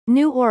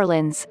New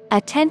Orleans,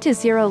 a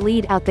 10-0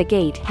 lead out the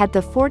gate had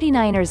the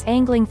 49ers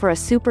angling for a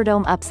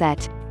Superdome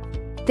upset.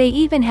 They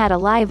even had a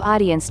live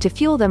audience to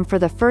fuel them for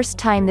the first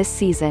time this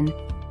season.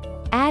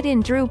 Add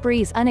in Drew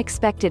Brees'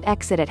 unexpected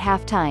exit at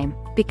halftime,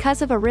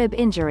 because of a rib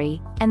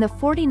injury, and the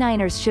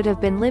 49ers should have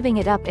been living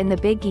it up in the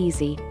Big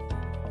Easy.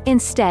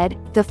 Instead,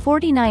 the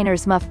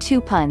 49ers muffed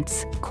 2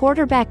 punts,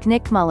 quarterback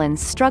Nick Mullens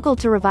struggled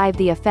to revive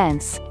the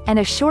offense, and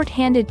a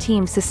short-handed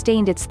team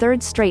sustained its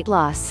third straight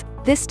loss,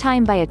 this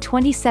time by a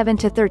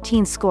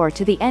 27-13 score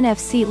to the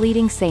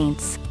NFC-leading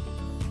Saints.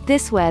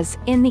 This was,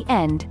 in the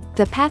end,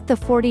 the path the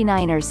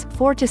 49ers,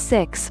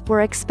 4-6,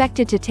 were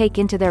expected to take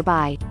into their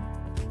bye.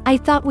 "I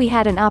thought we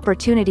had an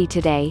opportunity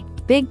today,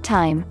 big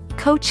time,"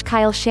 Coach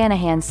Kyle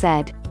Shanahan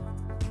said.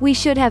 "We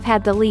should have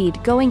had the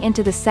lead going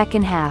into the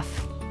second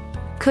half.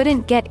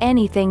 Couldn't get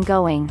anything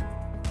going.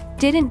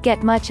 Didn't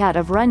get much out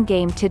of run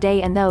game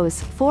today, and those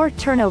 4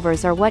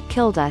 turnovers are what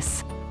killed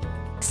us."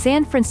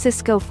 San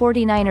Francisco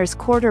 49ers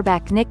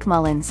quarterback Nick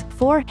Mullens,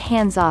 4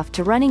 hands-off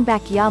to running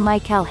back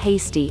JaMycal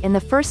Hasty in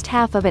the first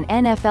half of an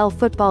NFL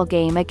football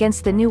game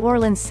against the New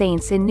Orleans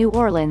Saints in New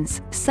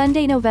Orleans,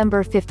 Sunday,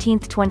 November 15,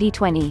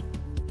 2020.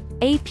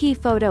 AP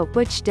photo.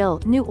 Butch Dill,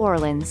 New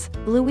Orleans,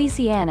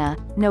 Louisiana,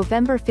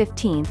 November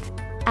 15.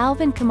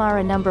 Alvin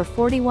Kamara, number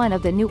 41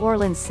 of the New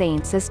Orleans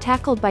Saints, is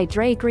tackled by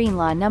Dre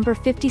Greenlaw, number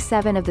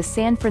 57 of the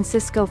San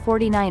Francisco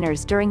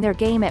 49ers during their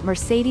game at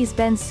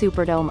Mercedes-Benz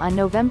Superdome on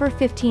November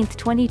 15,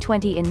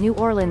 2020 in New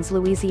Orleans,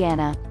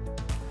 Louisiana.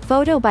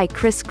 Photo by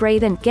Chris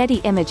Graythen. Getty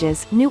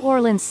Images. New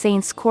Orleans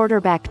Saints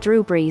quarterback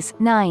Drew Brees,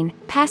 9,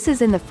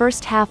 passes in the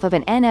first half of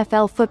an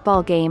NFL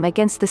football game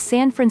against the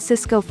San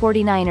Francisco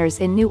 49ers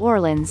in New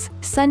Orleans,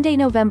 Sunday,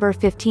 November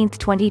 15,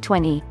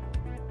 2020.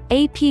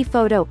 AP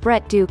photo.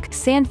 Brett Duke,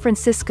 San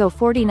Francisco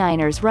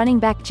 49ers running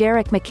back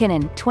Jerick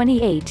McKinnon,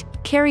 28,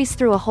 carries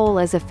through a hole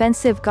as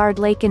offensive guard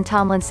Laken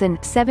Tomlinson,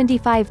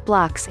 75,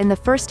 blocks in the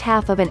first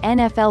half of an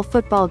NFL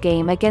football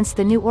game against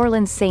the New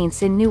Orleans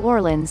Saints in New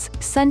Orleans,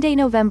 Sunday,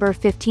 November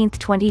 15,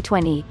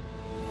 2020.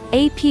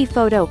 AP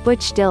photo.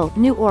 Butch Dill,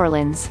 New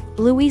Orleans,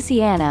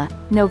 Louisiana,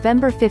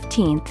 November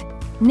 15.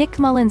 Nick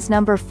Mullens,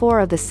 number 4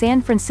 of the San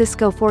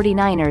Francisco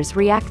 49ers,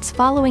 reacts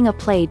following a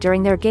play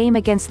during their game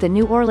against the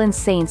New Orleans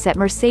Saints at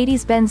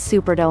Mercedes-Benz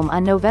Superdome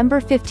on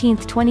November 15,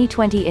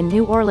 2020 in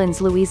New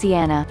Orleans,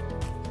 Louisiana.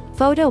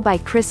 Photo by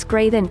Chris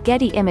Graythen.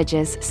 Getty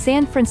Images.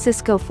 San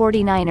Francisco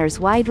 49ers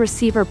wide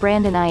receiver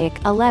Brandon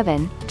Aiyuk,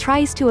 11,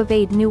 tries to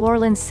evade New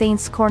Orleans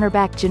Saints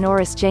cornerback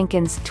Janoris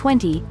Jenkins,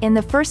 20, in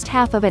the first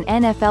half of an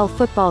NFL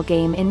football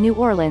game in New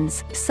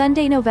Orleans,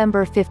 Sunday,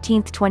 November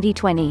 15,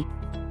 2020.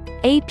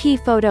 AP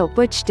photo.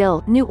 Butch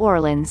Dill, New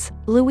Orleans,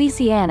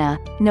 Louisiana,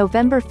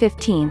 November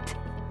 15.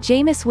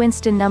 Jameis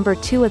Winston, number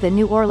 2 of the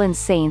New Orleans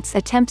Saints,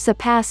 attempts a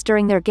pass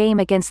during their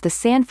game against the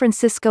San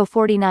Francisco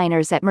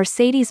 49ers at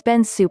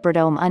Mercedes-Benz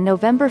Superdome on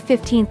November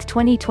 15,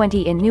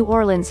 2020 in New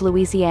Orleans,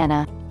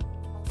 Louisiana.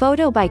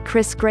 Photo by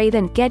Chris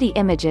Graythen. Getty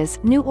Images.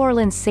 New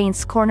Orleans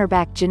Saints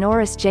cornerback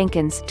Janoris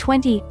Jenkins,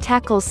 20,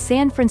 tackles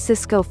San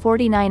Francisco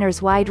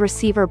 49ers wide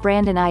receiver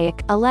Brandon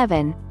Aiyuk,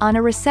 11, on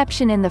a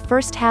reception in the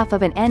first half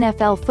of an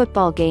NFL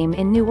football game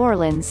in New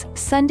Orleans,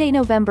 Sunday,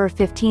 November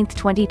 15,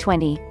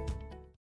 2020.